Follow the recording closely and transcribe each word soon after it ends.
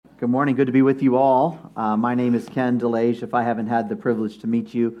Good morning. Good to be with you all. My name is Ken Delage. If I haven't had the privilege to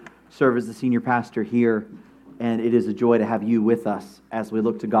meet you, serve as the senior pastor here, and it is a joy to have you with us as we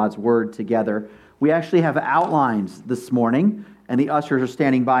look to God's Word together. We actually have outlines this morning, and the ushers are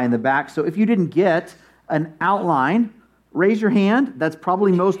standing by in the back. So if you didn't get an outline, raise your hand. That's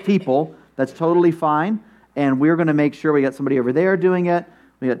probably most people. That's totally fine. And we're going to make sure we got somebody over there doing it.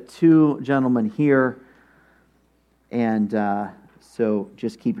 We got two gentlemen here, and so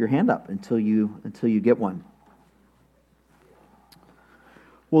just keep your hand up until you get one.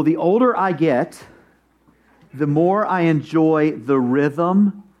 Well, the older I get, the more I enjoy the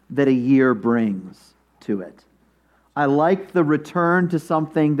rhythm that a year brings to it. I like the return to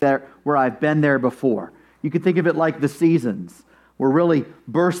something where I've been there before. You could think of it like the seasons. We're really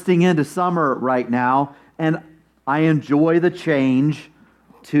bursting into summer right now, and I enjoy the change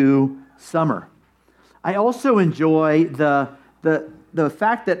to summer. I also enjoy the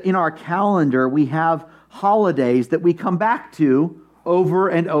fact that in our calendar we have holidays that we come back to over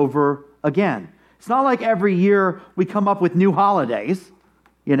and over again. It's not like every year we come up with new holidays,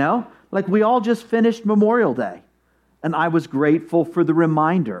 Like we all just finished Memorial Day, and I was grateful for the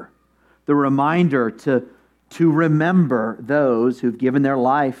reminder to remember those who've given their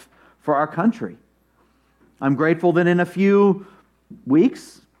life for our country. I'm grateful that in a few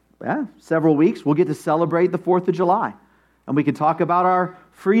weeks, several weeks, we'll get to celebrate the 4th of July. And we can talk about our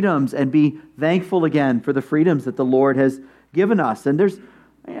freedoms and be thankful again for the freedoms that the Lord has given us. And there's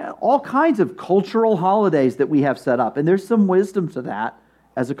all kinds of cultural holidays that we have set up. And there's some wisdom to that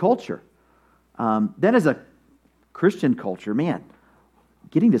as a culture. Then as a Christian culture,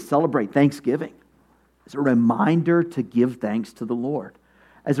 getting to celebrate Thanksgiving is a reminder to give thanks to the Lord.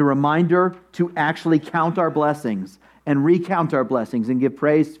 As a reminder to actually count our blessings and recount our blessings and give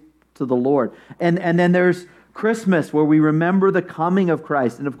praise to the Lord. And then there's Christmas, where we remember the coming of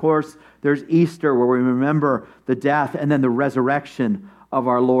Christ. And of course, there's Easter, where we remember the death and then the resurrection of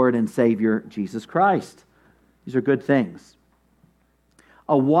our Lord and Savior, Jesus Christ. These are good things.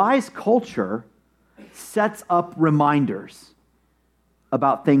 A wise culture sets up reminders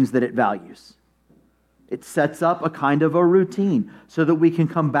about things that it values. It sets up a kind of a routine so that we can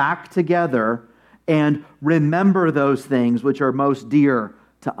come back together and remember those things which are most dear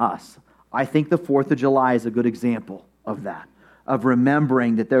to us. I think the 4th of July is a good example of that, of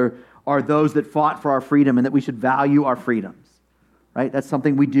remembering that there are those that fought for our freedom and that we should value our freedoms, right? That's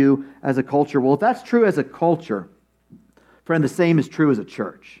something we do as a culture. Well, if that's true as a culture, friend, the same is true as a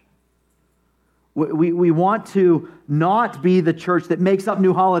church. We want to not be the church that makes up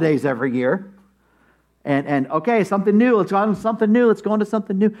new holidays every year and okay, something new, let's go on to something new, let's go on to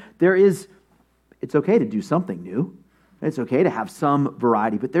something new. It's okay to do something new. It's okay to have some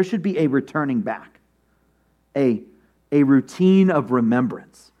variety, but there should be a returning back, a routine of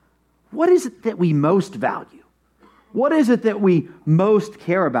remembrance. What is it that we most value? What is it that we most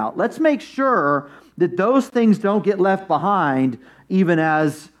care about? Let's make sure that those things don't get left behind even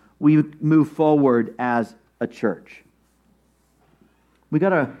as we move forward as a church. We got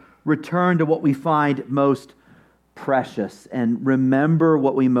to return to what we find most precious and remember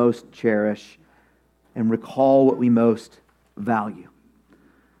what we most cherish and recall what we most value.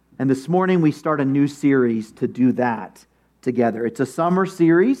 And this morning we start a new series to do that together. It's a summer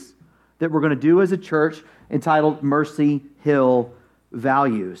series that we're going to do as a church entitled Mercy Hill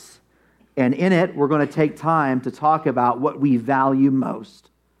Values. And in it, we're going to take time to talk about what we value most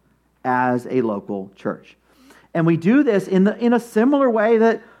as a local church. And we do this in a similar way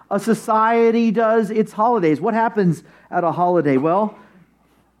that a society does its holidays. What happens at a holiday? Well,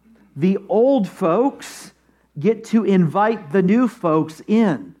 the old folks get to invite the new folks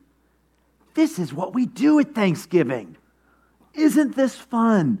in. This is what we do at Thanksgiving. Isn't this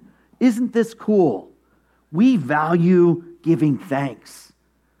fun? Isn't this cool? We value giving thanks.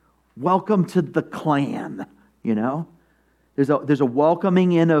 Welcome to the clan, There's a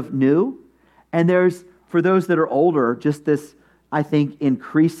welcoming in of new, and there's, for those that are older, just this, I think,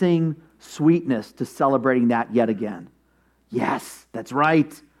 increasing sweetness to celebrating that yet again. Yes, that's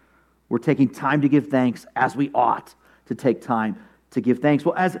right. We're taking time to give thanks as we ought to take time to give thanks.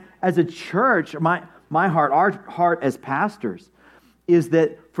 Well, as a church, our heart as pastors is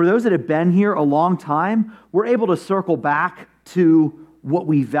that for those that have been here a long time, we're able to circle back to what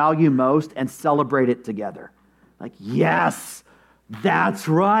we value most and celebrate it together. Like, yes, that's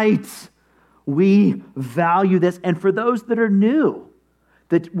right. We value this. And for those that are new,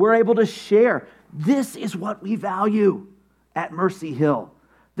 that we're able to share, this is what we value at Mercy Hill.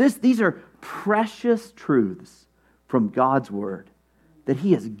 These are precious truths from God's Word that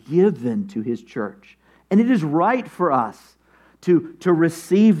He has given to His church. And it is right for us to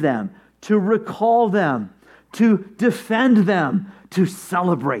receive them, to recall them, to defend them, to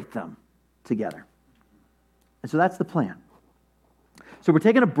celebrate them together. And so that's the plan. So we're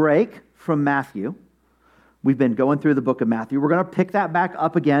taking a break from Matthew. We've been going through the book of Matthew. We're going to pick that back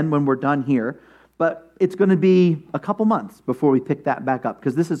up again when we're done here, but it's going to be a couple months before we pick that back up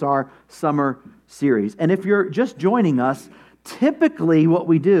because this is our summer series. And if you're just joining us, typically what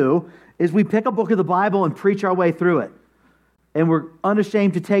we do is we pick a book of the Bible and preach our way through it. And we're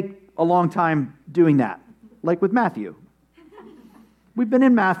unashamed to take a long time doing that, like with Matthew. We've been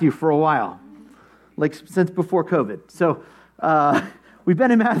in Matthew for a while, like since before COVID. So we've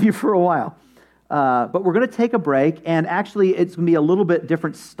been in Matthew for a while. But we're going to take a break, and actually it's going to be a little bit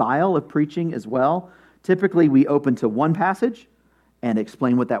different style of preaching as well. Typically, we open to one passage and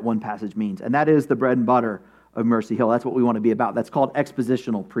explain what that one passage means, and that is the bread and butter of Mercy Hill. That's what we want to be about. That's called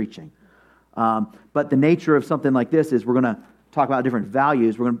expositional preaching. But the nature of something like this is we're going to talk about different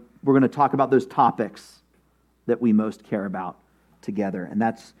values. We're going to talk about those topics that we most care about together, and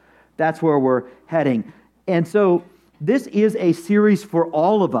that's where we're heading. And so this is a series for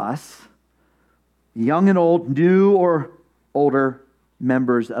all of us, young and old, new or older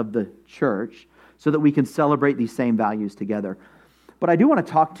members of the church, so that we can celebrate these same values together. But I do want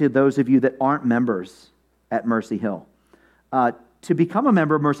to talk to those of you that aren't members at Mercy Hill. To become a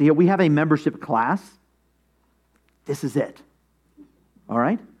member of Mercy Hill, we have a membership class. This is it. All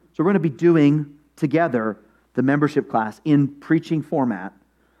right? So we're going to be doing together the membership class in preaching format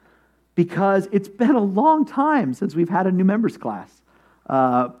because it's been a long time since we've had a new members class.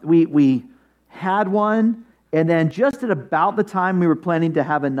 We had one, and then just at about the time we were planning to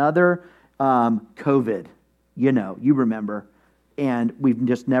have another, COVID, you remember, and we've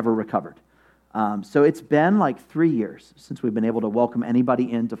just never recovered. So it's been like 3 years since we've been able to welcome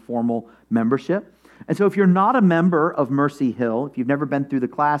anybody into formal membership. And so if you're not a member of Mercy Hill, if you've never been through the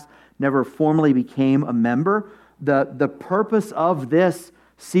class, never formally became a member, the purpose of this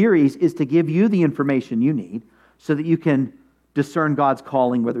series is to give you the information you need so that you can discern God's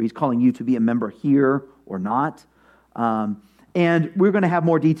calling, whether He's calling you to be a member here or not. And we're going to have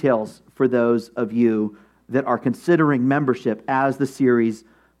more details for those of you that are considering membership as the series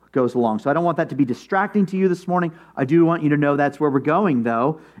goes along. So I don't want that to be distracting to you this morning. I do want you to know that's where we're going,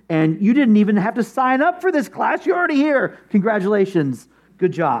 though. And you didn't even have to sign up for this class. You're already here. Congratulations.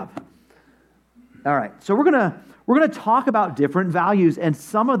 Good job. All right. So we're going to talk about different values, and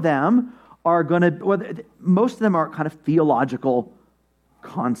some of them are going to, most of them are kind of theological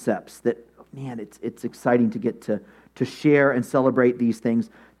concepts that, man, it's exciting to get to share and celebrate these things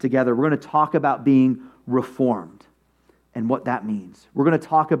together. We're going to talk about being reformed and what that means. We're going to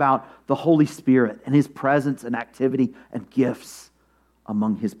talk about the Holy Spirit and His presence and activity and gifts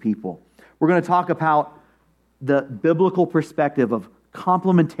among His people. We're going to talk about the biblical perspective of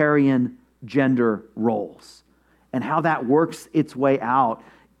complementarian gender roles and how that works its way out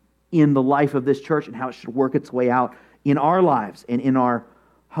in the life of this church and how it should work its way out in our lives and in our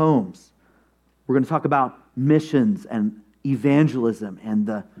homes. We're going to talk about missions and evangelism and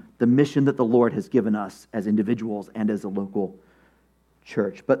the mission that the Lord has given us as individuals and as a local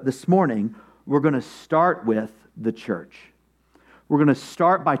church. But this morning, we're going to start with the church. We're going to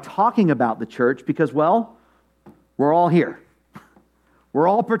start by talking about the church because, well, we're all here. We're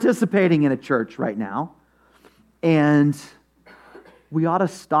all participating in a church right now. And we ought to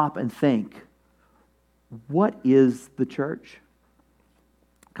stop and think, what is the church?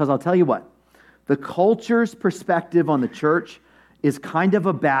 Because I'll tell you what, the culture's perspective on the church is kind of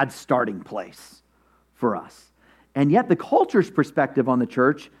a bad starting place for us. And yet the culture's perspective on the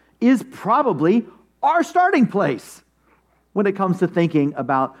church is probably our starting place when it comes to thinking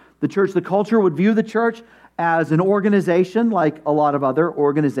about the church. The culture would view the church as an organization like a lot of other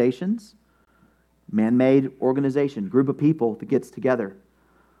organizations. Man-made organization, group of people that gets together.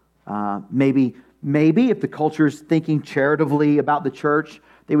 Maybe if the culture's thinking charitably about the church,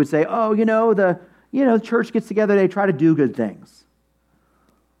 they would say, "Oh, the church gets together. They try to do good things."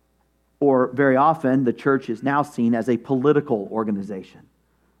 Or very often, the church is now seen as a political organization,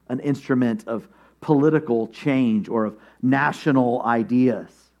 an instrument of political change or of national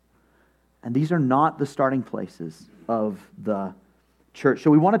ideas. And these are not the starting places of the church.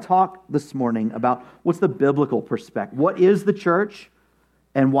 So we want to talk this morning about what's the biblical perspective. What is the church,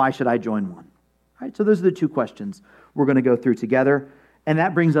 and why should I join one? All right, so those are the two questions we're going to go through together. And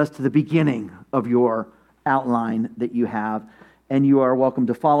that brings us to the beginning of your outline that you have. And you are welcome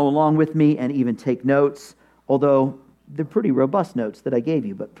to follow along with me and even take notes, although they're pretty robust notes that I gave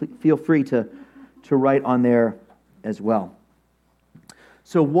you, but feel free to write on there as well.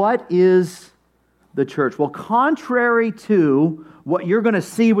 So what is the church? Well, contrary to what you're going to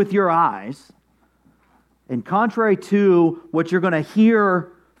see with your eyes, and contrary to what you're going to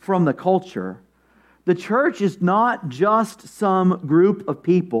hear from the culture, the church is not just some group of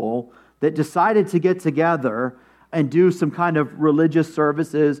people that decided to get together and do some kind of religious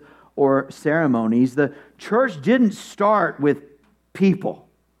services or ceremonies. The church didn't start with people.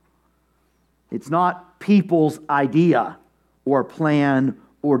 It's not people's idea or plan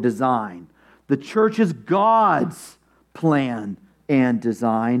or design. The church is God's plan and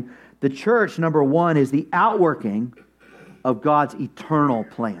design. The church, number one, is the outworking of God's eternal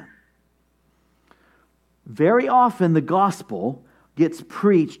plan. Very often the gospel gets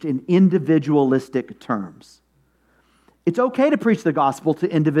preached in individualistic terms. It's okay to preach the gospel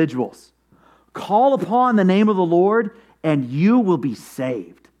to individuals. Call upon the name of the Lord and you will be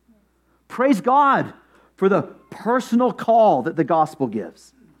saved. Praise God for the personal call that the gospel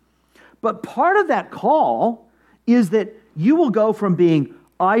gives. But part of that call is that you will go from being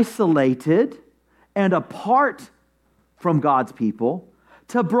isolated and apart from God's people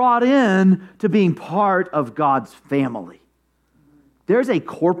to brought in to being part of God's family. There's a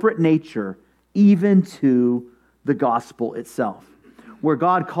corporate nature even to the gospel itself, where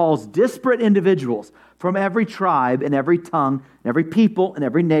God calls disparate individuals from every tribe and every tongue, and every people and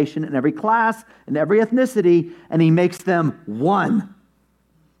every nation and every class and every ethnicity, and he makes them one.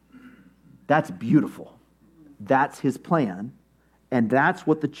 That's beautiful. That's his plan, and that's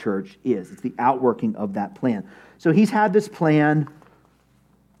what the church is. It's the outworking of that plan. So he's had this plan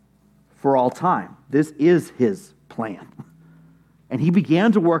for all time. This is his plan. And he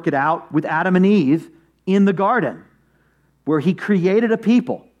began to work it out with Adam and Eve in the garden, where he created a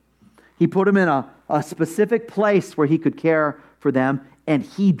people. He put them in a specific place where he could care for them, and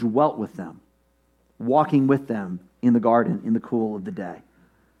he dwelt with them, walking with them in the garden in the cool of the day.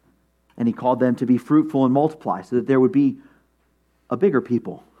 And he called them to be fruitful and multiply so that there would be a bigger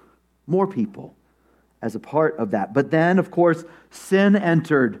people, more people as a part of that. But then, of course, sin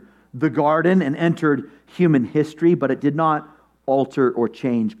entered the garden and entered human history, but it did not alter or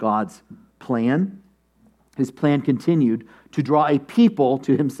change God's plan. His plan continued to draw a people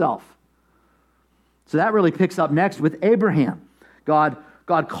to himself. So that really picks up next with Abraham. God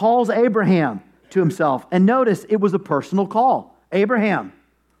calls Abraham to himself. And notice, it was a personal call. Abraham,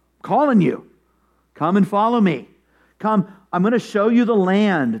 I'm calling you. Come and follow me. Come, I'm going to show you the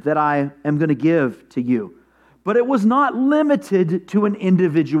land that I am going to give to you. But it was not limited to an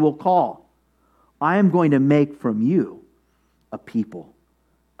individual call. I am going to make from you a people,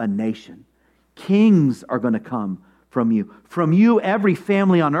 a nation. Kings are going to come from you. From you, every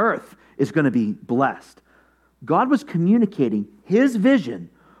family on earth is going to be blessed. God was communicating his vision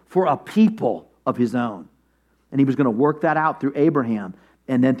for a people of his own. And he was going to work that out through Abraham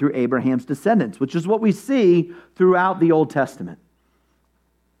and then through Abraham's descendants, which is what we see throughout the Old Testament.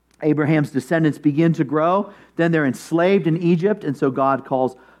 Abraham's descendants begin to grow. Then they're enslaved in Egypt. And so God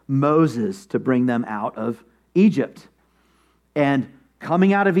calls Moses to bring them out of Egypt. And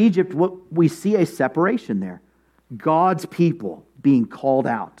coming out of Egypt, we see a separation there. God's people being called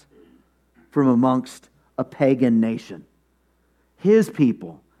out from amongst a pagan nation. His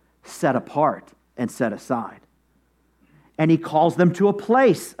people set apart and set aside. And he calls them to a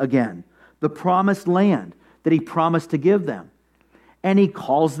place again, the promised land that he promised to give them. And he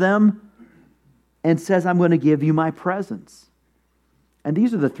calls them and says, I'm going to give you my presence. And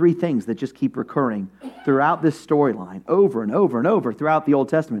these are the three things that just keep recurring throughout this storyline, over and over and over throughout the Old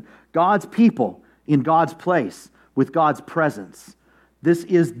Testament. God's people in God's place with God's presence. This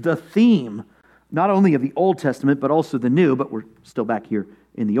is the theme, not only of the Old Testament, but also the New, but we're still back here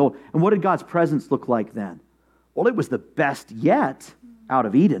in the Old. And what did God's presence look like then? Well, it was the best yet out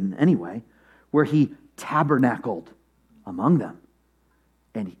of Eden, anyway, where he tabernacled among them.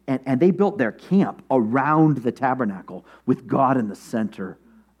 And they built their camp around the tabernacle with God in the center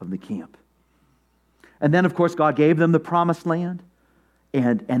of the camp. And then, of course, God gave them the promised land,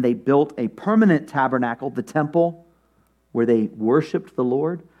 and they built a permanent tabernacle, the temple, where they worshiped the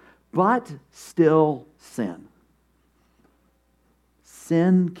Lord, but still sin.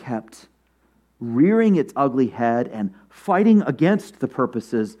 Sin kept rearing its ugly head and fighting against the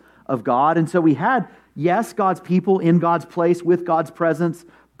purposes of God. And so we had, yes, God's people in God's place with God's presence,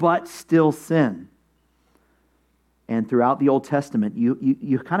 but still sin. And throughout the Old Testament,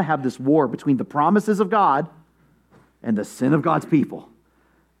 you kind of have this war between the promises of God and the sin of God's people.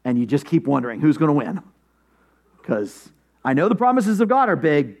 And you just keep wondering who's going to win. Because I know the promises of God are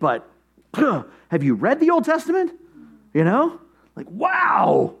big, but have you read the Old Testament? You know? Like,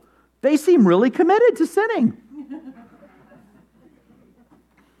 wow, they seem really committed to sinning.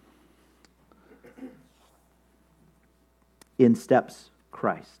 in steps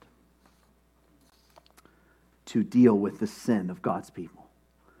Christ to deal with the sin of God's people,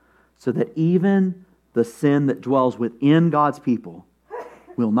 so that even the sin that dwells within God's people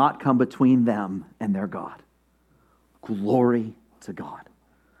will not come between them and their God. Glory to God.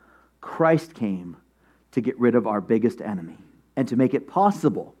 Christ came to get rid of our biggest enemy and to make it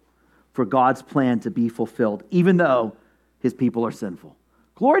possible for God's plan to be fulfilled, even though his people are sinful.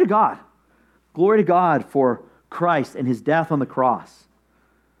 Glory to God. Glory to God for Christ and his death on the cross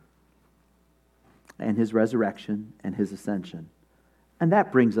and his resurrection and his ascension. And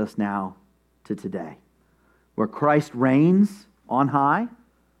that brings us now to today, where Christ reigns on high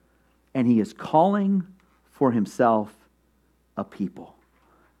and he is calling for himself a people.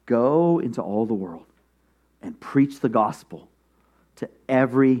 Go into all the world and preach the gospel to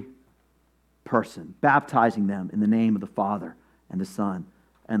every person, baptizing them in the name of the Father and the Son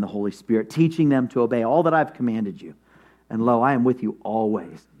and the Holy Spirit, teaching them to obey all that I've commanded you. And lo, I am with you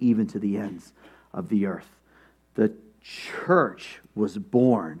always, even to the ends of the earth. The church was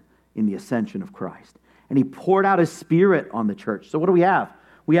born in the ascension of Christ, and he poured out his Spirit on the church. So what do we have?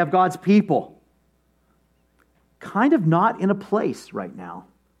 We have God's people, kind of not in a place right now.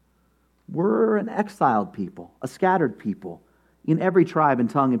 We're an exiled people, a scattered people in every tribe and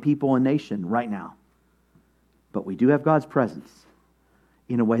tongue and people and nation right now. But we do have God's presence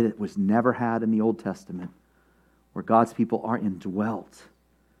in a way that was never had in the Old Testament, where God's people are indwelt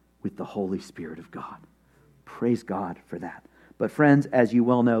with the Holy Spirit of God. Praise God for that. But friends, as you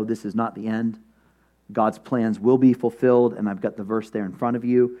well know, this is not the end. God's plans will be fulfilled, and I've got the verse there in front of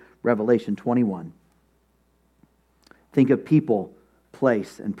you, Revelation 21. Think of people,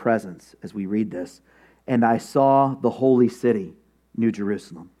 place, and presence as we read this. And I saw the holy city, New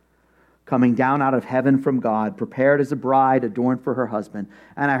Jerusalem, coming down out of heaven from God, prepared as a bride adorned for her husband.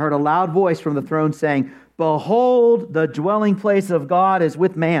 And I heard a loud voice from the throne saying, Behold, the dwelling place of God is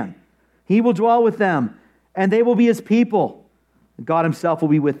with man. He will dwell with them, and they will be his people. God himself will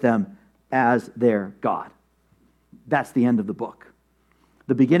be with them as their God. That's the end of the book.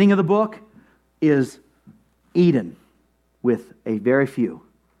 The beginning of the book is Eden with a very few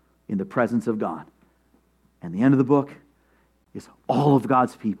in the presence of God. And the end of the book is all of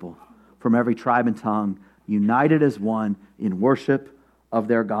God's people from every tribe and tongue, united as one in worship of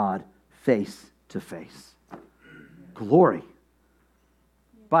their God, face to face. Glory.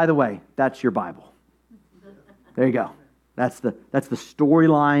 By the way, that's your Bible. There you go. That's the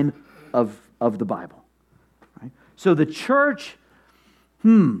storyline of the Bible. Right? So the church,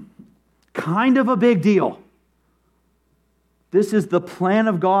 kind of a big deal. This is the plan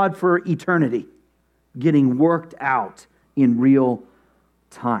of God for eternity, getting worked out in real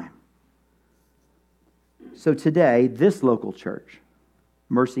time. So today, this local church,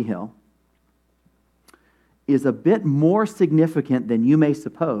 Mercy Hill, is a bit more significant than you may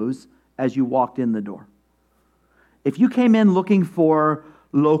suppose as you walked in the door. If you came in looking for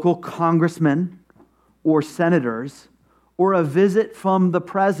local congressmen or senators or a visit from the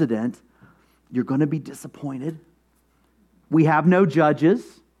president, you're going to be disappointed. We have no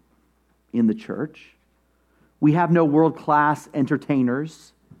judges in the church. We have no world-class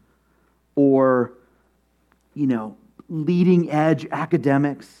entertainers or, leading-edge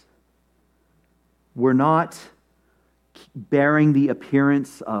academics. We're not bearing the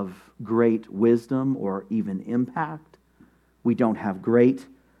appearance of great wisdom or even impact. We don't have great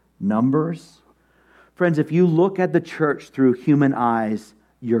numbers. Friends, if you look at the church through human eyes,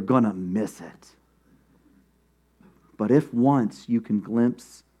 you're going to miss it. But if once you can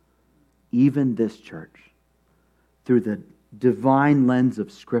glimpse even this church through the divine lens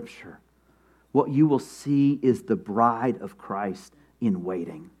of Scripture, what you will see is the bride of Christ in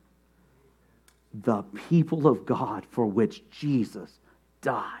waiting. The people of God for which Jesus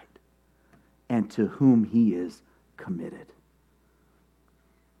died and to whom he is committed.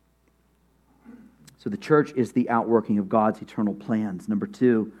 So the church is the outworking of God's eternal plans. Number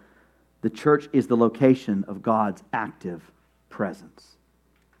two, the church is the location of God's active presence.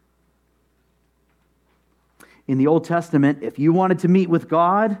 In the Old Testament, if you wanted to meet with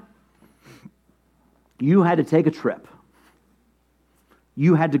God, you had to take a trip.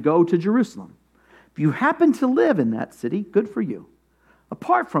 You had to go to Jerusalem. If you happened to live in that city, good for you.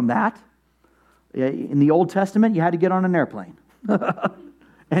 Apart from that, in the Old Testament, you had to get on an airplane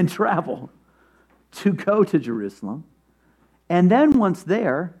and travel to go to Jerusalem. And then once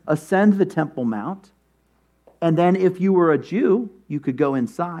there, ascend the Temple Mount. And then if you were a Jew, you could go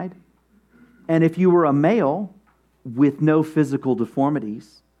inside. And if you were a male with no physical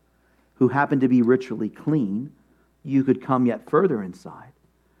deformities, who happened to be ritually clean, you could come yet further inside.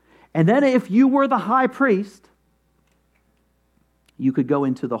 And then if you were the high priest, you could go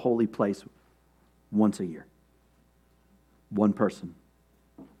into the holy place once a year. One person,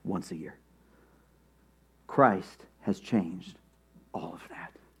 once a year. Christ has changed all of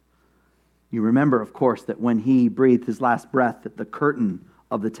that. You remember, of course, that when he breathed his last breath, that the curtain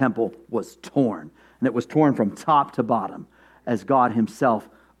of the temple was torn. And it was torn from top to bottom as God himself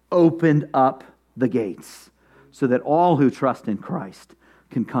opened up the gates so that all who trust in Christ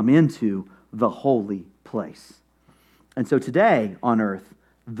can come into the holy place. And so today on earth,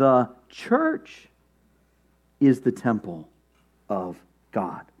 the church is the temple of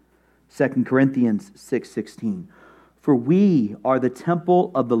God. 2 Corinthians 6:16. For we are the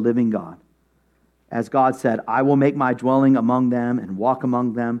temple of the living God. As God said, I will make my dwelling among them and walk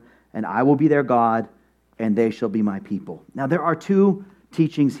among them, and I will be their God, and they shall be my people. Now there are two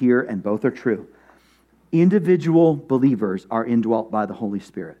teachings here, and both are true. Individual believers are indwelt by the Holy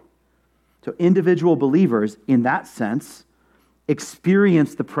Spirit. So individual believers, in that sense,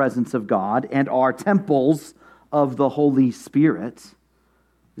 experience the presence of God and are temples of the Holy Spirit.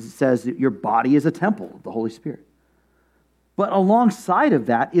 It says that your body is a temple of the Holy Spirit. But alongside of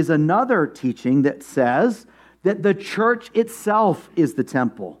that is another teaching that says that the church itself is the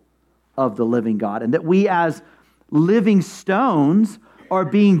temple of the living God, and that we as living stones are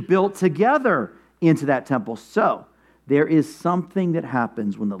being built together into that temple. So there is something that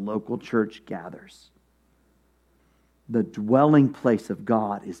happens when the local church gathers. The dwelling place of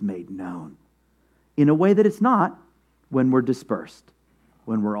God is made known in a way that it's not when we're dispersed,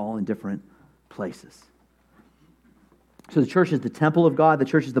 when we're all in different places. So the church is the temple of God. The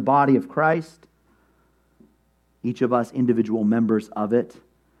church is the body of Christ. Each of us individual members of it.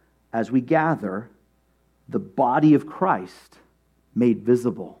 As we gather, the body of Christ made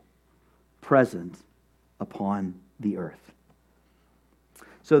visible, present upon the earth.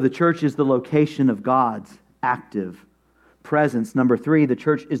 So the church is the location of God's active presence. Number 3, the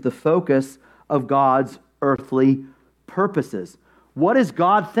church is the focus of God's earthly purposes. What is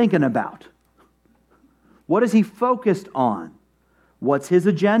God thinking about? What is he focused on? What's his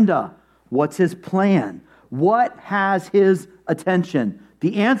agenda? What's his plan? What has his attention?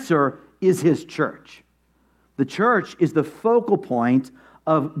 The answer is his church. The church is the focal point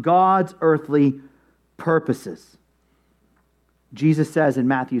of God's earthly purposes. Jesus says in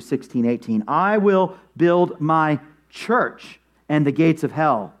Matthew 16:18, I will build my church, and the gates of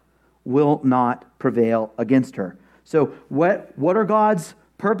hell will not prevail against her. So what are God's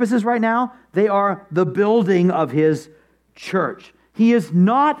purposes right now? They are the building of his church. He is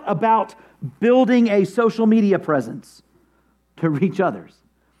not about building a social media presence to reach others.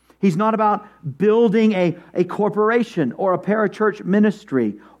 He's not about building a corporation or a parachurch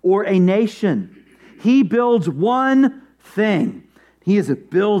ministry or a nation. He builds one thing. He is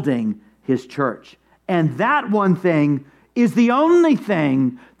building his church. And that one thing is the only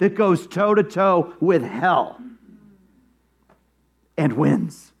thing that goes toe-to-toe with hell and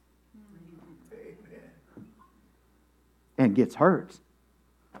wins. And gets hurt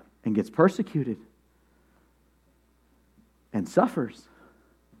and gets persecuted and suffers,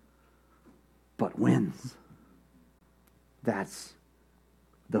 but wins. That's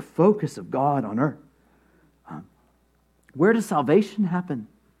the focus of God on earth. Where does salvation happen?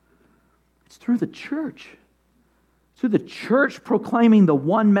 It's through the church. It's through the church proclaiming the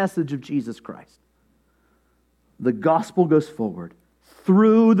one message of Jesus Christ. The gospel goes forward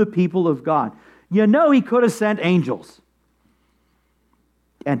through the people of God. You know, he could have sent angels.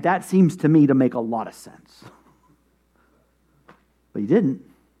 And that seems to me to make a lot of sense. But he didn't.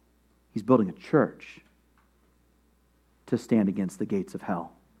 He's building a church to stand against the gates of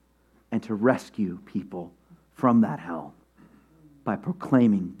hell and to rescue people from that hell by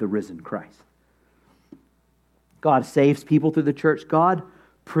proclaiming the risen Christ. God saves people through the church. God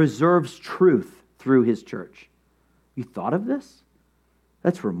preserves truth through his church. You thought of this?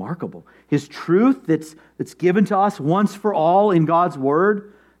 That's remarkable. His truth that's given to us once for all in God's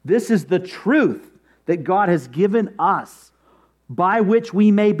word, this is the truth that God has given us by which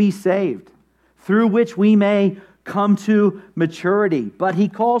we may be saved, through which we may come to maturity. But he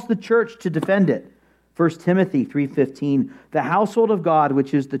calls the church to defend it. 1 Timothy 3:15, the household of God,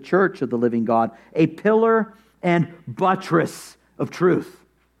 which is the church of the living God, a pillar and buttress of truth.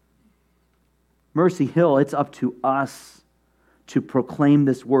 Mercy Hill, it's up to us to proclaim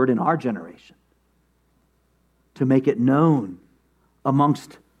this word in our generation, to make it known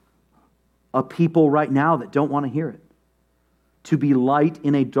amongst a people right now that don't want to hear it, to be light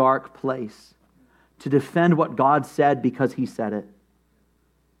in a dark place, to defend what God said because he said it,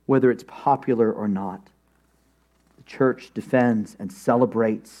 whether it's popular or not. The church defends and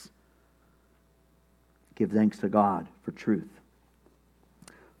celebrates. Give thanks to God for truth.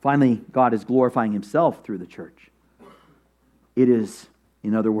 Finally, God is glorifying himself through the church. It is,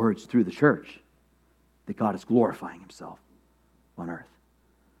 in other words, through the church that God is glorifying himself on earth.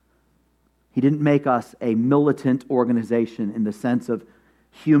 He didn't make us a militant organization in the sense of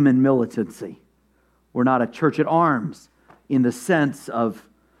human militancy. We're not a church at arms in the sense of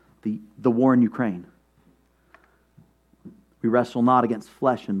the war in Ukraine. We wrestle not against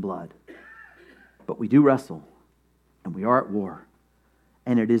flesh and blood, but we do wrestle, and we are at war.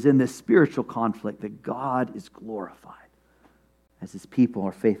 And it is in this spiritual conflict that God is glorified as his people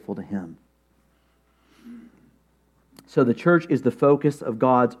are faithful to him. So the church is the focus of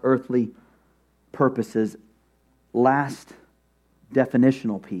God's earthly purposes. Last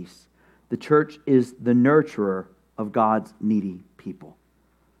definitional piece. The church is the nurturer of God's needy people.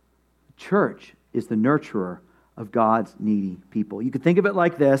 The church is the nurturer of God's needy people. You could think of it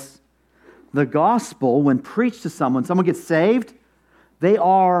like this. The gospel, when preached to someone gets saved, they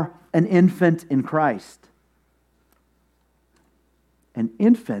are an infant in Christ. And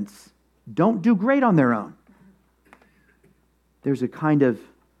infants don't do great on their own. There's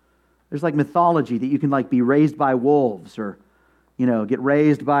like mythology that you can like be raised by wolves or, get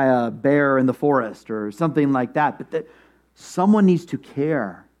raised by a bear in the forest or something like that. But that someone needs to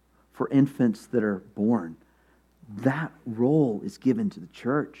care for infants that are born. That role is given to the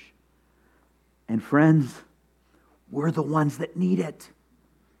church. And friends, we're the ones that need it.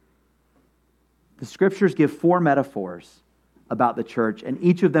 The scriptures give 4 metaphors about the church, and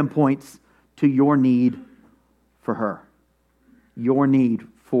each of them points to your need for her. Your need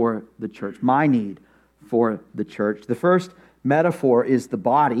for the church. My need for the church. The first metaphor is the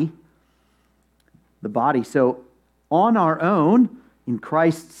body. The body. So on our own, in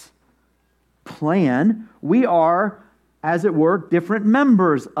Christ's plan, we are, as it were, different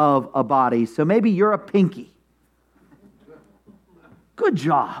members of a body. So maybe you're a pinky. Good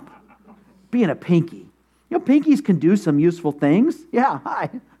job being a pinky. Pinkies can do some useful things. Yeah, hi.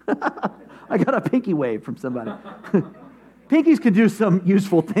 I got a pinky wave from somebody. Pinkies can do some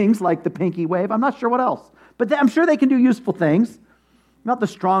useful things like the pinky wave. I'm not sure what else. But I'm sure they can do useful things. Not the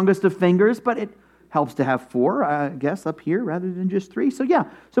strongest of fingers, but it helps to have 4, I guess, up here rather than just 3. So yeah,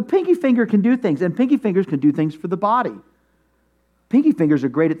 so pinky finger can do things, and pinky fingers can do things for the body. Pinky fingers are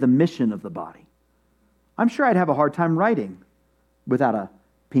great at the mission of the body. I'm sure I'd have a hard time writing without a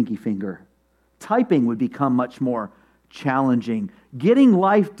pinky finger. Typing would become much more challenging. Getting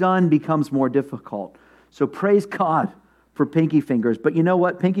life done becomes more difficult. So praise God for pinky fingers. But you know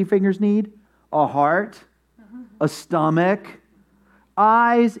what pinky fingers need? A heart, a stomach,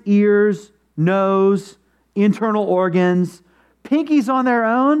 eyes, ears, nose, internal organs. Pinkies on their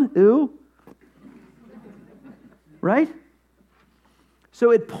own, ooh. Right?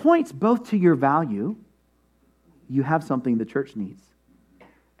 So it points both to your value, you have something the church needs,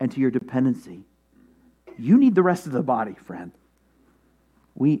 and to your dependency. You need the rest of the body, friend.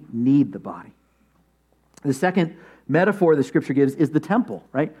 We need the body. The second metaphor the scripture gives is the temple,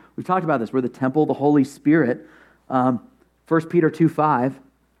 right? We've talked about this. We're the temple of the Holy Spirit. 1 Peter 2:5.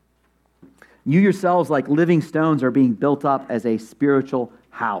 You yourselves, like living stones, are being built up as a spiritual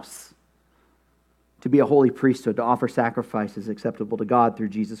house to be a holy priesthood, to offer sacrifices acceptable to God through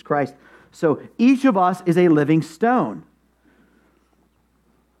Jesus Christ. So each of us is a living stone.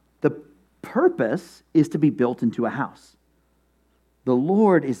 The purpose is to be built into a house. The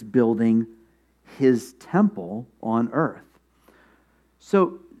Lord is building his temple on earth.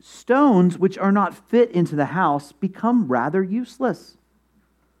 So stones which are not fit into the house become rather useless.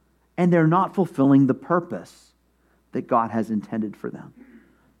 And they're not fulfilling the purpose that God has intended for them.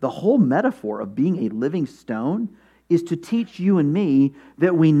 The whole metaphor of being a living stone is to teach you and me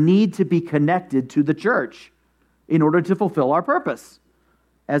that we need to be connected to the church in order to fulfill our purpose,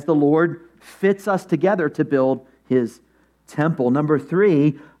 as the Lord fits us together to build his temple. Number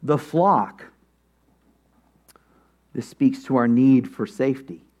 3, the flock. This speaks to our need for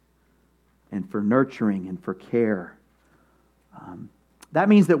safety and for nurturing and for care. That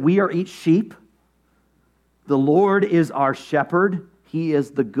means that we are each sheep. The Lord is our shepherd. He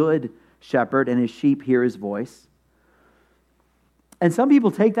is the good shepherd, and his sheep hear his voice. And some people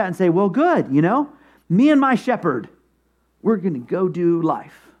take that and say, well, good, me and my shepherd, we're going to go do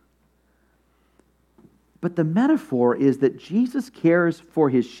life. But the metaphor is that Jesus cares for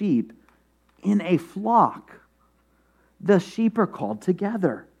his sheep in a flock. The sheep are called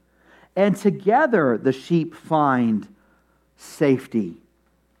together. And together the sheep find safety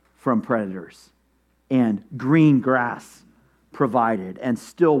from predators and green grass provided and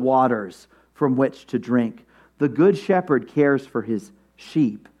still waters from which to drink. The good shepherd cares for his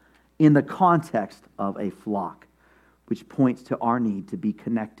sheep in the context of a flock. which points to our need to be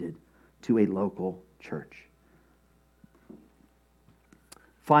connected to a local church.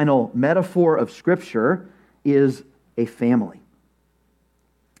 Final metaphor of Scripture is a family.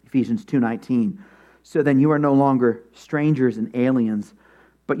 Ephesians 2:19. So then you are no longer strangers and aliens,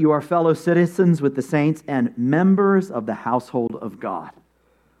 but you are fellow citizens with the saints and members of the household of God.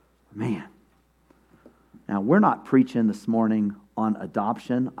 Man. Now, we're not preaching this morning on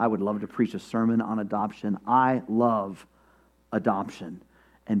adoption. I would love to preach a sermon on adoption. I love adoption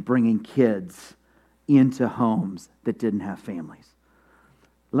and bringing kids into homes that didn't have families.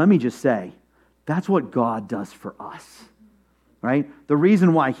 Let me just say, that's what God does for us, right? The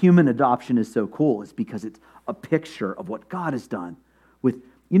reason why human adoption is so cool is because it's a picture of what God has done with,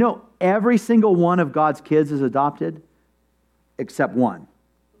 every single one of God's kids is adopted except one.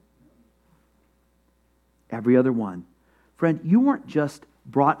 Every other one. Friend, you weren't just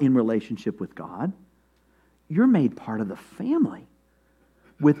brought in relationship with God. You're made part of the family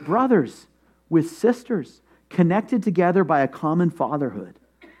with brothers, with sisters, connected together by a common fatherhood.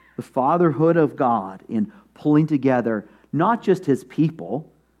 The fatherhood of God in pulling together not just his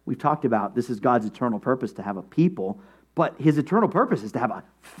people. We've talked about this is God's eternal purpose to have a people, but his eternal purpose is to have a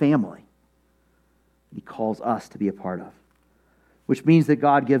family that he calls us to be a part of. Which means that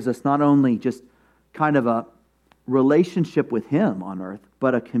God gives us not only just kind of a relationship with him on earth,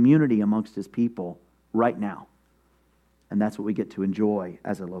 but a community amongst his people right now. And that's what we get to enjoy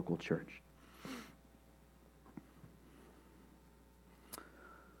as a local church.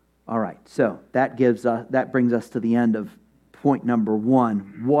 All right, so that brings us to the end of point number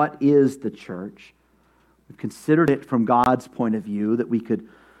 1. What is the church? We've considered it from God's point of view, that we could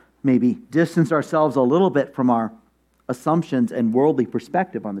maybe distance ourselves a little bit from our assumptions and worldly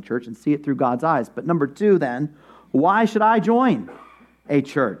perspective on the church and see it through God's eyes. But number 2 then, why should I join a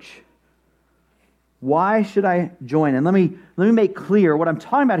church? Why should I join? And let me make clear, what I'm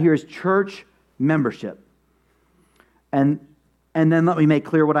talking about here is church membership. And then let me make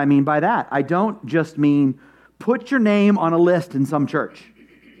clear what I mean by that. I don't just mean put your name on a list in some church.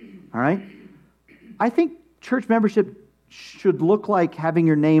 All right? I think church membership should look like having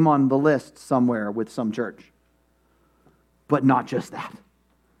your name on the list somewhere with some church. But not just that.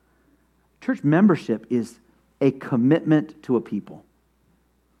 Church membership is a commitment to a people.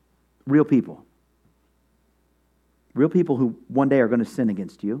 Real people. Real people who one day are going to sin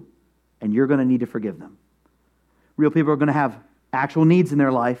against you, and you're going to need to forgive them. Real people are going to have actual needs in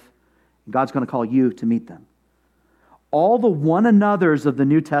their life, and God's going to call you to meet them. All the one another's of the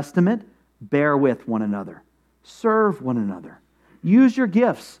New Testament bear with one another. Serve one another. Use your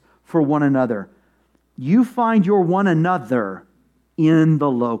gifts for one another. You find your one another in the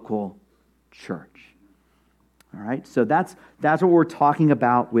local church. All right, so that's what we're talking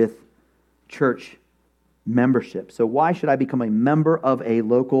about with church membership. So why should I become a member of a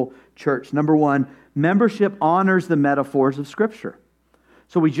local church? Number 1, membership honors the metaphors of Scripture.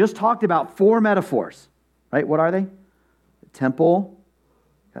 So we just talked about 4 metaphors, right? What are they? Temple,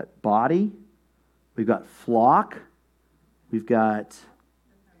 we've got body, we've got flock, we've got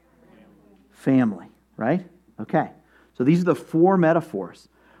family, right? Okay, so these are the 4 metaphors.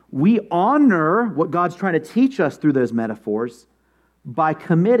 We honor what God's trying to teach us through those metaphors by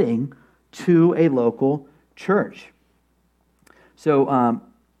committing to a local church. So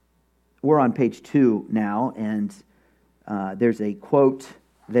we're on page 2 now, and there's a quote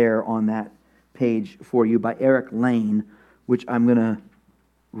there on that page for you by Eric Lane, which I'm going to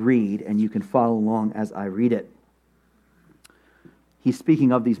read, and you can follow along as I read it. He's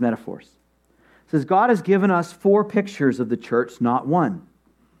speaking of these metaphors. It says, God has given us 4 pictures of the church, not 1.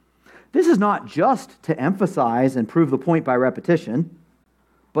 This is not just to emphasize and prove the point by repetition,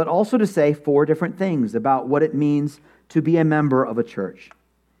 but also to say 4 different things about what it means to be a member of a church.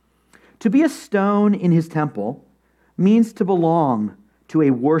 To be a stone in his temple means to belong to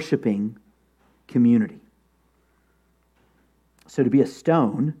a worshiping community. So to be a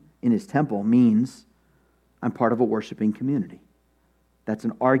stone in his temple means I'm part of a worshiping community. That's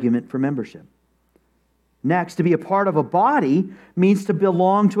an argument for membership. Next, to be a part of a body means to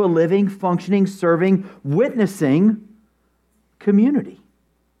belong to a living, functioning, serving, witnessing community.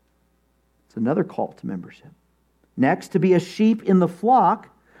 It's another call to membership. Next, to be a sheep in the flock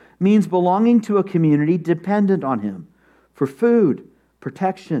means belonging to a community dependent on him for food,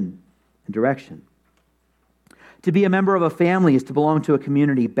 protection, and direction. To be a member of a family is to belong to a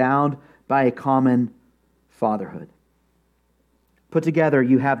community bound by a common fatherhood. Put together,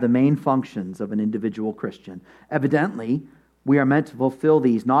 you have the main functions of an individual Christian. Evidently, we are meant to fulfill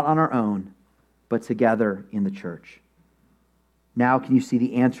these not on our own, but together in the church. Now, can you see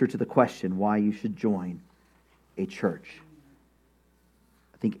the answer to the question why you should join a church.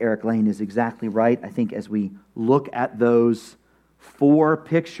 I think Eric Lane is exactly right. I think as we look at those 4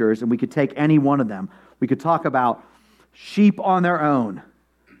 pictures, and we could take any one of them, we could talk about sheep on their own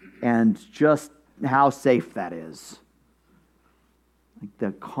and just how safe that is.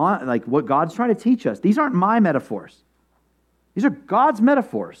 Like what God's trying to teach us. These aren't my metaphors. These are God's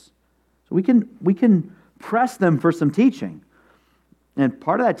metaphors. So we can press them for some teaching. And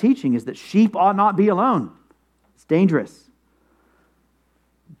part of that teaching is that sheep ought not be alone. It's dangerous.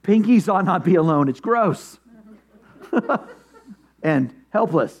 Pinkies ought not be alone. It's gross. And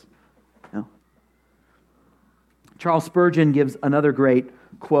helpless. No. Charles Spurgeon gives another great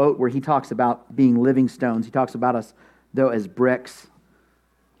quote where he talks about being living stones. He talks about us, though, as bricks.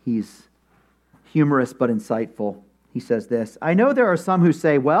 He's humorous but insightful. He says this, "I know there are some who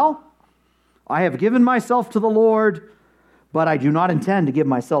say, well, I have given myself to the Lord, but I do not intend to give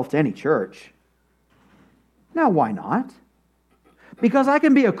myself to any church. Now, why not? Because I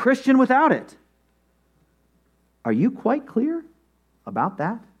can be a Christian without it. Are you quite clear about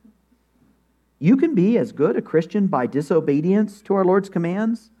that? You can be as good a Christian by disobedience to our Lord's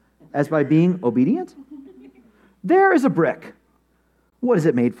commands as by being obedient. There is a brick. What is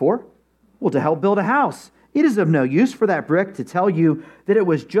it made for? Well, to help build a house. It is of no use for that brick to tell you that it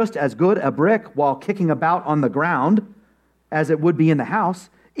was just as good a brick while kicking about on the ground as it would be in the house.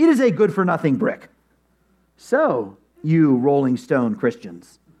 It is a good-for-nothing brick. So, you Rolling Stone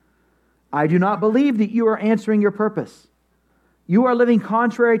Christians, I do not believe that you are answering your purpose. You are living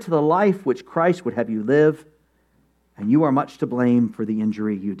contrary to the life which Christ would have you live, and you are much to blame for the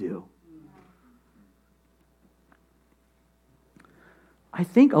injury you do." I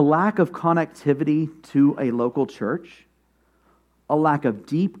think a lack of connectivity to a local church, a lack of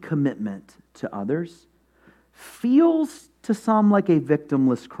deep commitment to others, feels to some like a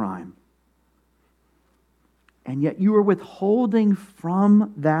victimless crime. And yet you are withholding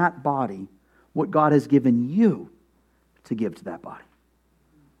from that body what God has given you to give to that body.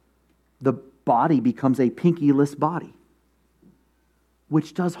 The body becomes a pinkyless body,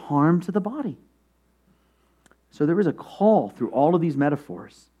 which does harm to the body. So there is a call through all of these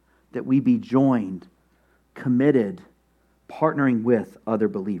metaphors that we be joined, committed, partnering with other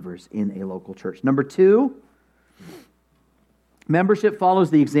believers in a local church. Number 2, membership follows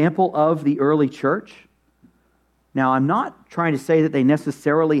the example of the early church. Now, I'm not trying to say that they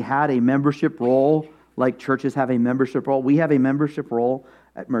necessarily had a membership role like churches have a membership role. We have a membership role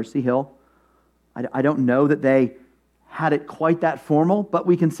at Mercy Hill. I don't know that they had it quite that formal, but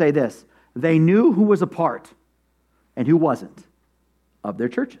we can say this. They knew who was a part and who wasn't of their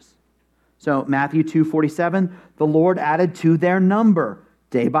churches. So Matthew 2:47, the Lord added to their number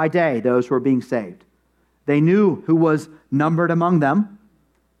day by day those who were being saved. They knew who was numbered among them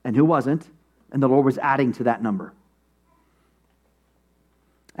and who wasn't, and the Lord was adding to that number.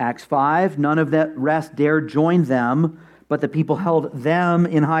 Acts 5, none of the rest dared join them, but the people held them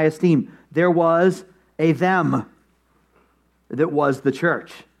in high esteem. There was a them that was the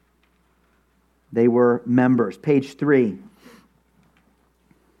church. They were members. Page 3.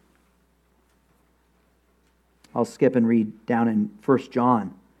 I'll skip and read down in 1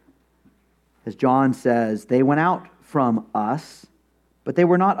 John. As John says, they went out from us, but they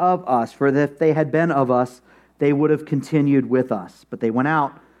were not of us. For if they had been of us, they would have continued with us. But they went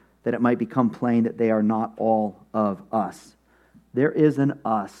out that it might become plain that they are not all of us. There is an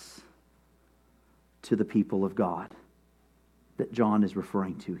us to the people of God that John is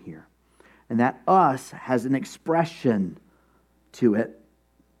referring to here. And that us has an expression to it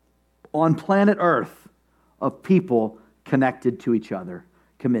on planet Earth of people connected to each other,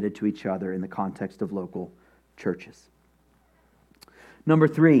 committed to each other in the context of local churches. Number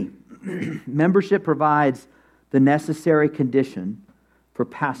 3, membership provides the necessary condition for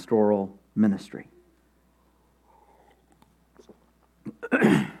pastoral ministry.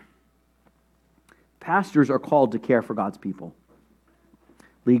 Pastors are called to care for God's people.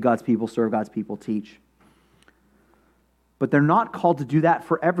 Lead God's people, serve God's people, teach. But they're not called to do that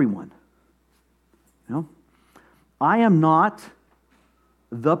for everyone. You know? I am not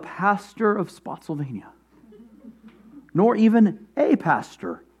the pastor of Spotsylvania, nor even a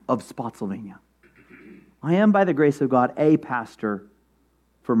pastor of Spotsylvania. I am, by the grace of God, a pastor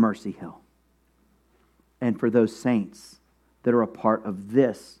for Mercy Hill and for those saints that are a part of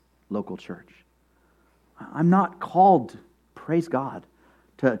this local church. I'm not called, praise God,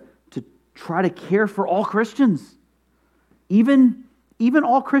 to try to care for all Christians, even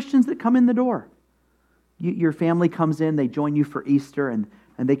all Christians that come in the door. Your family comes in, they join you for Easter, and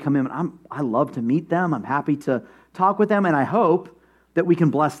they come in. I love to meet them. I'm happy to talk with them, and I hope that we can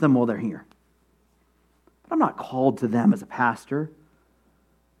bless them while they're here. But I'm not called to them as a pastor.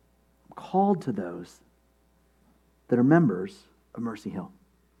 I'm called to those that are members of Mercy Hill.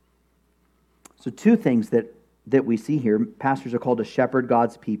 So two things that we see here. Pastors are called to shepherd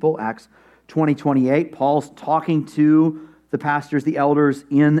God's people. Acts 20:28, Paul's talking to the pastors, the elders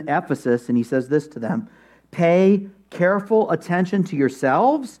in Ephesus, and he says this to them: pay careful attention to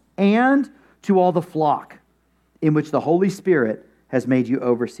yourselves and to all the flock in which the Holy Spirit has made you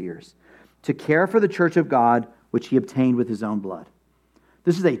overseers, to care for the church of God, which he obtained with his own blood.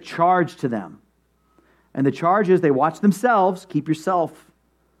 This is a charge to them. And the charge is they watch themselves, keep yourself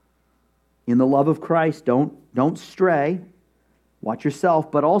in the love of Christ, don't stray, watch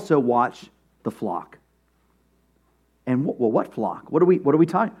yourself, but also watch the flock. And what flock? What are we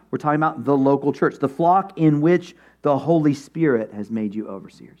talking? We're talking about the local church, the flock in which the Holy Spirit has made you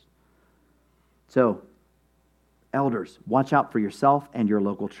overseers. So, elders, watch out for yourself and your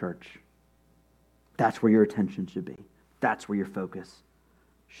local church. That's where your attention should be. That's where your focus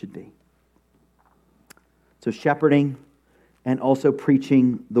should be. So shepherding and also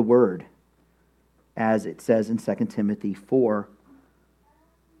preaching the word. As it says in 2 Timothy 4,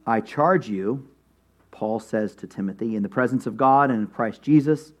 I charge you, Paul says to Timothy, in the presence of God and in Christ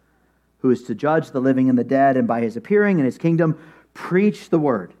Jesus, who is to judge the living and the dead, and by his appearing in his kingdom, preach the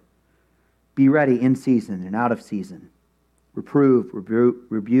word. Be ready in season and out of season. Reprove,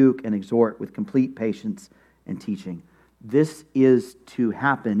 rebuke, and exhort with complete patience and teaching. This is to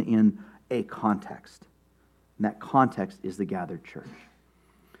happen in a context. And that context is the gathered church.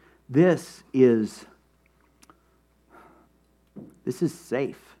 This is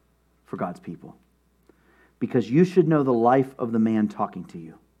safe for God's people, because you should know the life of the man talking to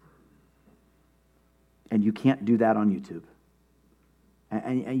you. And you can't do that on YouTube.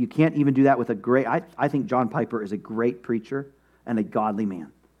 And you can't even do that with a great... I think John Piper is a great preacher and a godly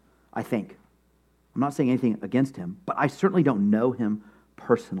man. I think. I'm not saying anything against him, but I certainly don't know him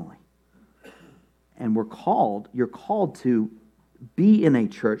personally. And you're called to be in a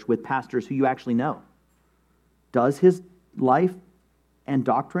church with pastors who you actually know. Does his life and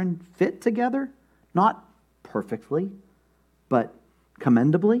doctrine fit together? Not perfectly, but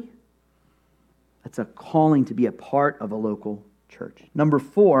commendably. That's a calling to be a part of a local church. Number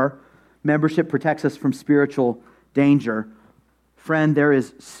 4, membership protects us from spiritual danger. Friend, there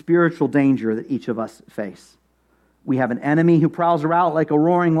is spiritual danger that each of us face. We have an enemy who prowls around like a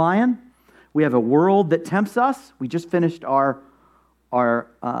roaring lion. We have a world that tempts us. We just finished our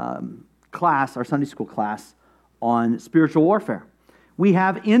class, our Sunday school class on spiritual warfare. We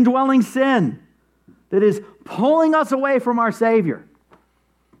have indwelling sin that is pulling us away from our Savior.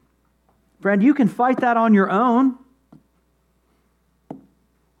 Friend, you can fight that on your own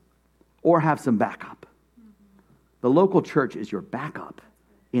or have some backup. The local church is your backup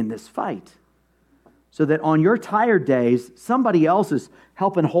in this fight, so that on your tired days, somebody else is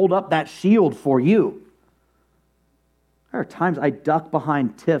helping hold up that shield for you. There are times I duck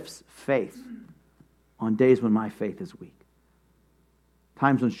behind Tiff's faith on days when my faith is weak.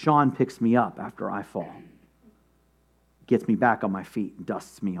 Times when Sean picks me up after I fall, gets me back on my feet and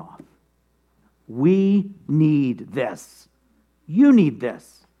dusts me off. We need this. You need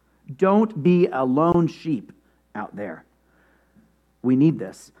this. Don't be a lone sheep out there. We need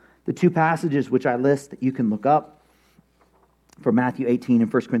this. The two passages which I list that you can look up for Matthew 18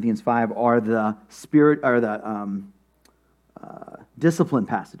 and 1 Corinthians 5 are the discipline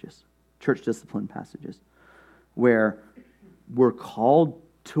passages, church discipline passages, where we're called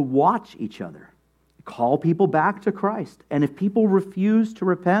to watch each other, call people back to Christ. And if people refuse to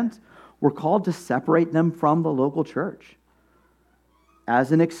repent, we're called to separate them from the local church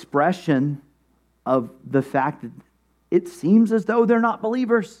as an expression of the fact that it seems as though they're not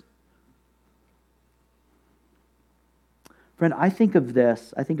believers. Friend, I think of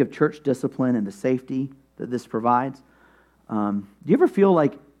church discipline and the safety that this provides. Do you ever feel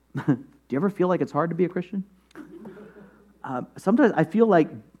like it's hard to be a Christian? Sometimes I feel like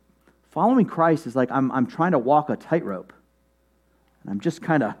following Christ is like I'm trying to walk a tightrope. And I'm just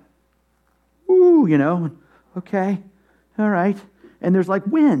kind of, okay, all right. And there's like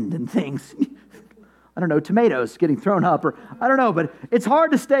wind and things. I don't know, tomatoes getting thrown up, or I don't know, but it's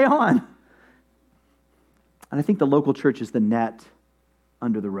hard to stay on. And I think the local church is the net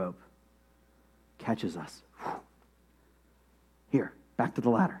under the rope. Catches us. Here, back to the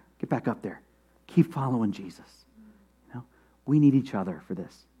ladder. Get back up there. Keep following Jesus. We need each other for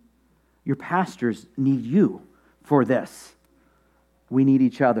this. Your pastors need you for this. We need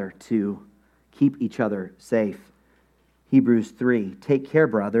each other to keep each other safe. Hebrews 3, take care,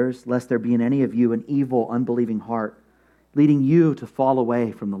 brothers, lest there be in any of you an evil, unbelieving heart, leading you to fall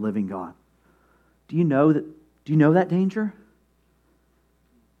away from the living God. Do you know that danger?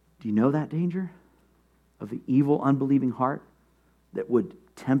 Do you know that danger of the evil, unbelieving heart that would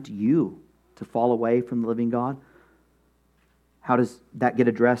tempt you to fall away from the living God? How does that get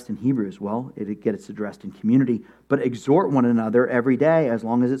addressed in Hebrews? Well, it gets addressed in community. But exhort one another every day, as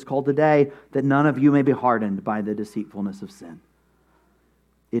long as it's called today, that none of you may be hardened by the deceitfulness of sin.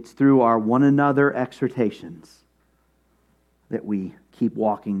 It's through our one another exhortations that we keep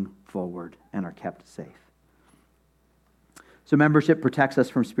walking forward and are kept safe. So membership protects us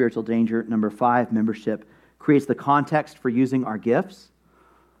from spiritual danger. Number 5, membership creates the context for using our gifts.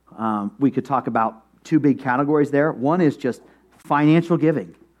 We could talk about 2 big categories there. One is just financial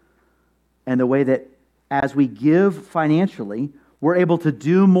giving, and the way that as we give financially, we're able to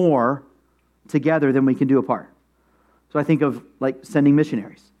do more together than we can do apart. So I think of like sending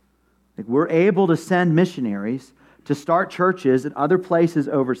missionaries. Like we're able to send missionaries to start churches in other places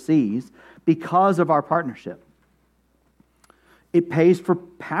overseas because of our partnership. It pays for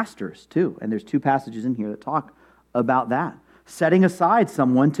pastors too, and there's 2 passages in here that talk about that. Setting aside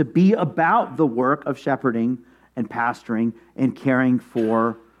someone to be about the work of shepherding and pastoring and caring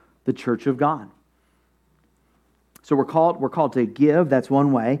for the church of God. So we're called to give. That's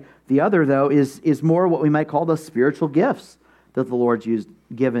one way. The other, though, is more what we might call the spiritual gifts that the Lord's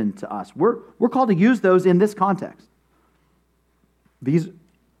given to us. We're called to use those in this context.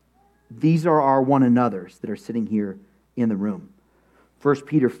 These are our one another's that are sitting here in the room. 1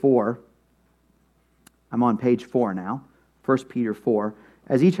 Peter 4. I'm on page 4 now. 1 Peter 4.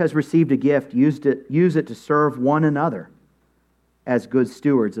 As each has received a gift, use it to serve one another as good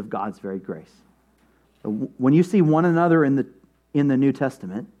stewards of God's very grace. When you see one another in the New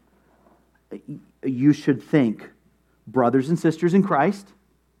Testament, you should think brothers and sisters in Christ,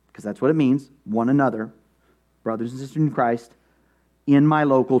 because that's what it means, one another, brothers and sisters in Christ, in my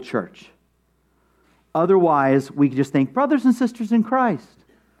local church. Otherwise, we just think brothers and sisters in Christ,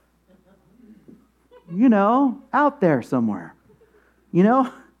 out there somewhere.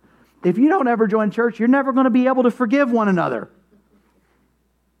 If you don't ever join church, you're never going to be able to forgive one another.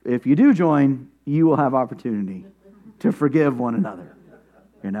 If you do join, you will have opportunity to forgive one another,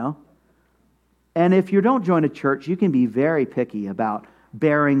 And if you don't join a church, you can be very picky about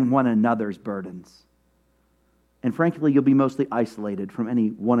bearing one another's burdens. And frankly, you'll be mostly isolated from any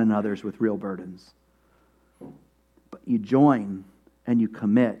one another's with real burdens. But you join and you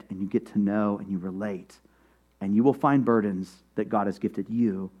commit and you get to know and you relate, and you will find burdens that God has gifted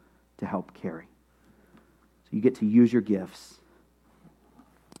you to help carry. So you get to use your gifts.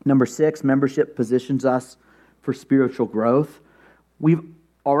 Number 6, membership positions us for spiritual growth. We've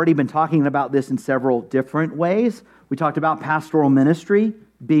already been talking about this in several different ways. We talked about pastoral ministry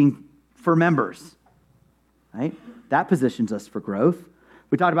being for members, right? That positions us for growth.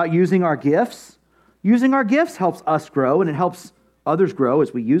 We talked about using our gifts. Using our gifts helps us grow, and it helps others grow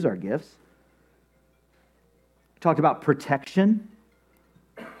as we use our gifts. We talked about protection.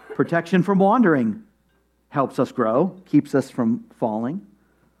 Protection from wandering helps us grow, keeps us from falling.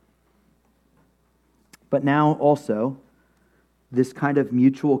 But now also, this kind of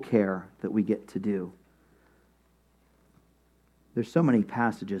mutual care that we get to do. There's so many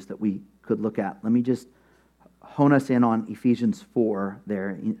passages that we could look at. Let me just hone us in on Ephesians 4 there.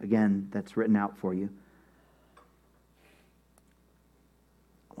 Again, that's written out for you.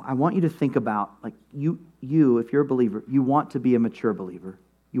 I want you to think about, like, you, if you're a believer, you want to be a mature believer.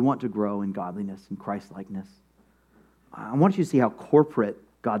 You want to grow in godliness and Christ-likeness. I want you to see how corporate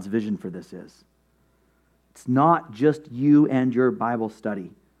God's vision for this is. It's not just you and your Bible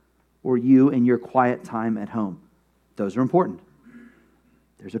study or you and your quiet time at home. Those are important.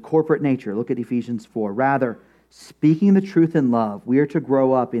 There's a corporate nature. Look at Ephesians 4. Rather, speaking the truth in love, we are to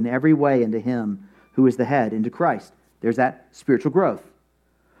grow up in every way into Him who is the head, into Christ. There's that spiritual growth.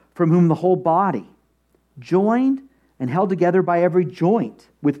 From whom the whole body, joined and held together by every joint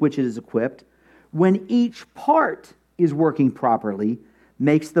with which it is equipped, when each part is working properly,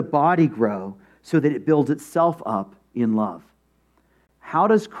 makes the body grow so that it builds itself up in love. How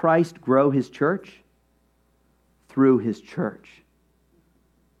does Christ grow His church? Through His church.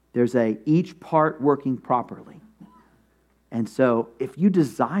 There's each part working properly. And so if you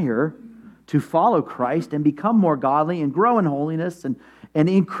desire to follow Christ and become more godly and grow in holiness and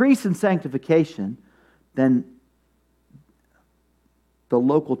increase in sanctification, then the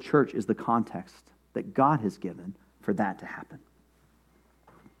local church is the context that God has given for that to happen.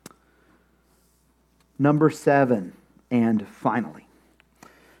 Number 7, and finally,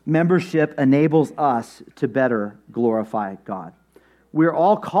 membership enables us to better glorify God. We're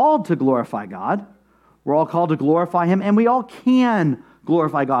all called to glorify God. We're all called to glorify Him, and we all can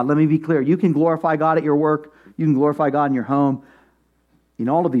glorify God. Let me be clear. You can glorify God at your work. You can glorify God in your home. In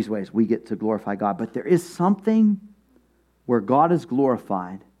all of these ways, we get to glorify God. But there is something where God is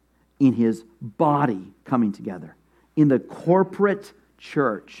glorified in his body coming together, in the corporate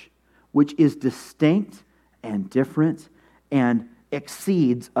church, which is distinct and different and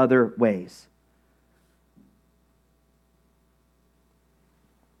exceeds other ways.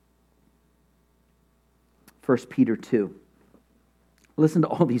 First Peter 2. Listen to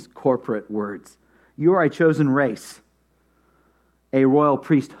all these corporate words. You are a chosen race, a royal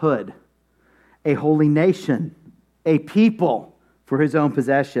priesthood, a holy nation, a people for his own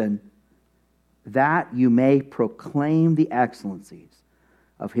possession, that you may proclaim the excellencies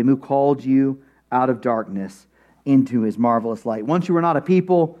of him who called you out of darkness into his marvelous light. Once you were not a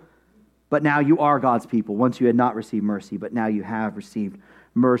people, but now you are God's people. Once you had not received mercy, but now you have received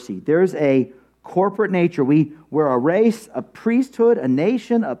mercy. There's a corporate nature. We're a race, a priesthood, a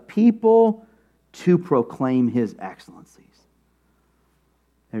nation, a people to proclaim his excellencies.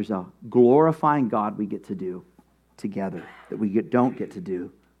 There's a glorifying God we get to do together that we don't get to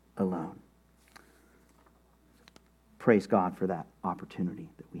do alone. Praise God for that opportunity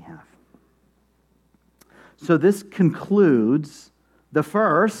that we have. So this concludes the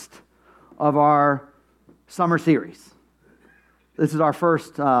first of our summer series. This is our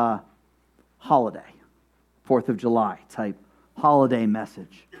first holiday, 4th of July type holiday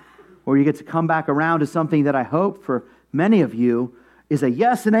message, where you get to come back around to something that I hope for many of you is a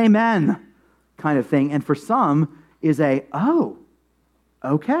yes and amen kind of thing, and for some is a, oh,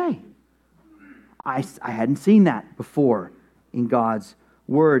 okay. I hadn't seen that before in God's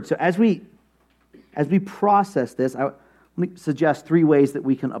Word. So as we process this, let me suggest 3 ways that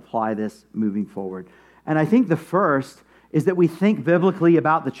we can apply this moving forward. And I think the first is that we think biblically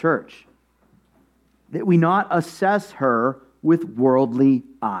about the church, that we not assess her with worldly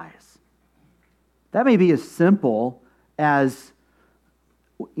eyes. That may be as simple as,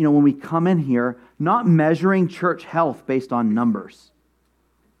 when we come in here, not measuring church health based on numbers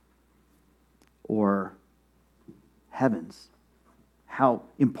or heavens, how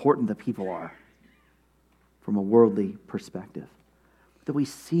important the people are from a worldly perspective. That we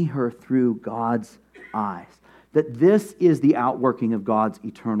see her through God's eyes. That this is the outworking of God's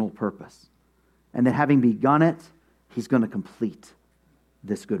eternal purpose. And that having begun it, he's going to complete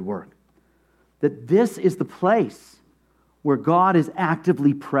this good work. That this is the place where God is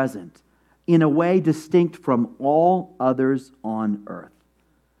actively present in a way distinct from all others on earth.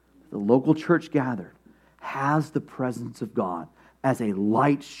 The local church gathered has the presence of God as a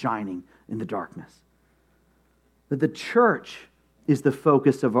light shining in the darkness. That the church is the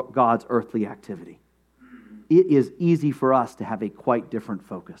focus of God's earthly activity. It is easy for us to have a quite different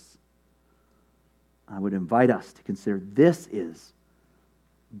focus. I would invite us to consider this is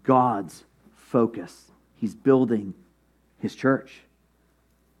God's focus. He's building his church.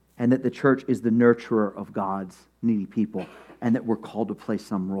 And that the church is the nurturer of God's needy people. And that we're called to play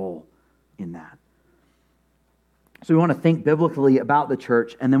some role in that. So we want to think biblically about the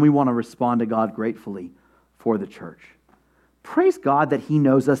church, and then we want to respond to God gratefully for the church. Praise God that he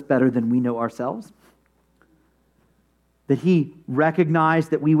knows us better than we know ourselves. That he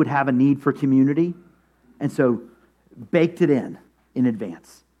recognized that we would have a need for community, and so baked it in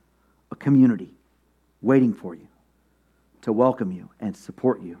advance. A community waiting for you to welcome you and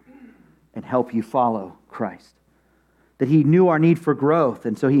support you and help you follow Christ. That he knew our need for growth,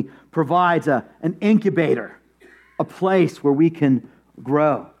 and so he provides an incubator, a place where we can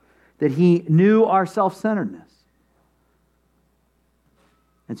grow. That he knew our self-centeredness.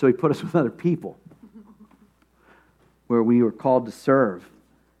 And so he put us with other people where we were called to serve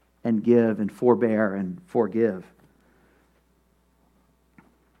and give and forbear and forgive.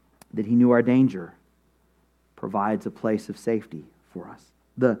 That he knew our danger, provides a place of safety for us.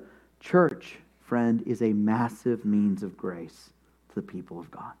 The church, friend, is a massive means of grace to the people of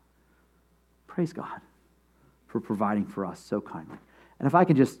God. Praise God for providing for us so kindly. And if I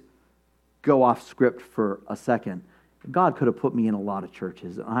can just go off script for a second, God could have put me in a lot of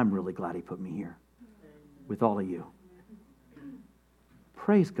churches, and I'm really glad he put me here with all of you.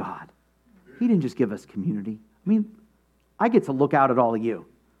 Praise God. He didn't just give us community. I mean, I get to look out at all of you.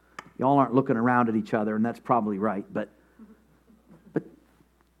 Y'all aren't looking around at each other, and that's probably right, but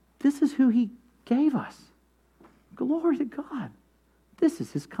this is who he gave us. Glory to God. This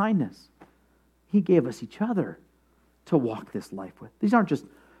is his kindness. He gave us each other to walk this life with. These aren't just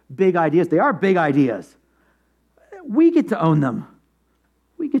big ideas. They are big ideas. We get to own them.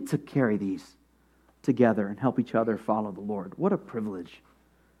 We get to carry these together and help each other follow the Lord. What a privilege.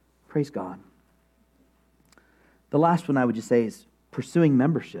 Praise God. The last one I would just say is pursuing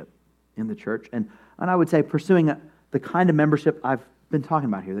membership in the church. And I would say pursuing the kind of membership I've been talking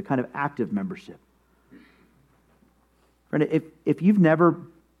about here, the kind of active membership. Friend, if you've never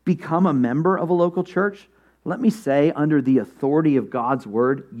become a member of a local church, let me say, under the authority of God's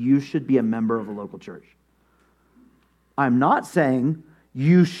word, you should be a member of a local church. I'm not saying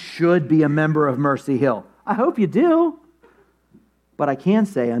you should be a member of Mercy Hill. I hope you do. But I can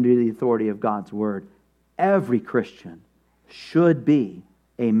say, under the authority of God's word, every Christian should be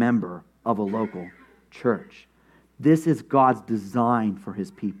a member of a local church. This is God's design for his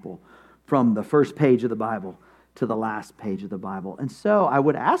people, from the first page of the Bible to the last page of the Bible. And so I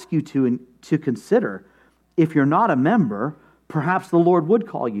would ask you to consider, if you're not a member, perhaps the Lord would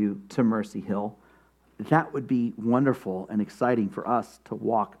call you to Mercy Hill. That would be wonderful and exciting for us to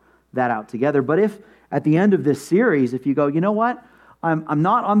walk that out together. But if at the end of this series, if you go, you know what, I'm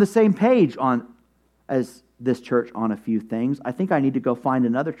not on the same page as this church on a few things, I think I need to go find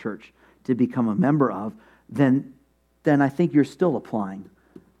another church to become a member of, then I think you're still applying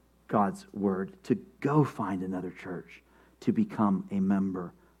God's word to go find another church to become a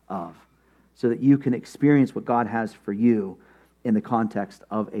member of, so that you can experience what God has for you in the context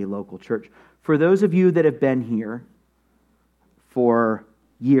of a local church. For those of you that have been here for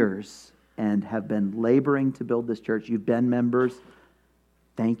years and have been laboring to build this church, you've been members,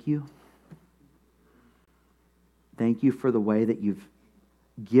 thank you. Thank you for the way that you've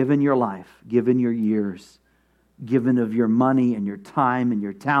given your life, given your years, given of your money and your time and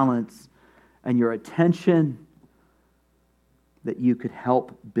your talents and your attention, that you could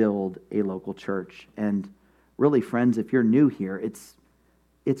help build a local church. And really, friends, if you're new here, it's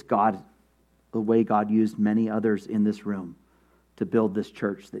God, the way God used many others in this room to build this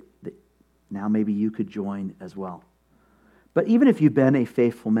church that now maybe you could join as well. But even if you've been a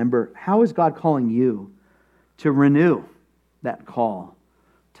faithful member, how is God calling you to renew that call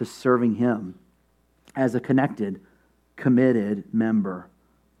to serving him as a connected, committed member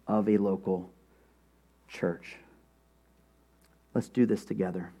of a local church? Let's do this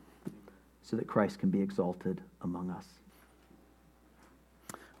together so that Christ can be exalted among us.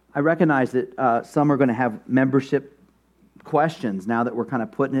 I recognize that some are going to have membership questions now that we're kind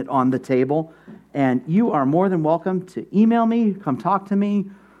of putting it on the table. And you are more than welcome to email me, come talk to me,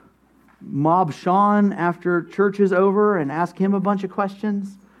 mob Sean after church is over and ask him a bunch of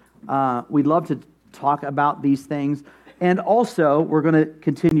questions. We'd love to talk about these things. And also, we're going to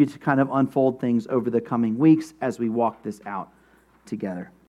continue to kind of unfold things over the coming weeks as we walk this out together.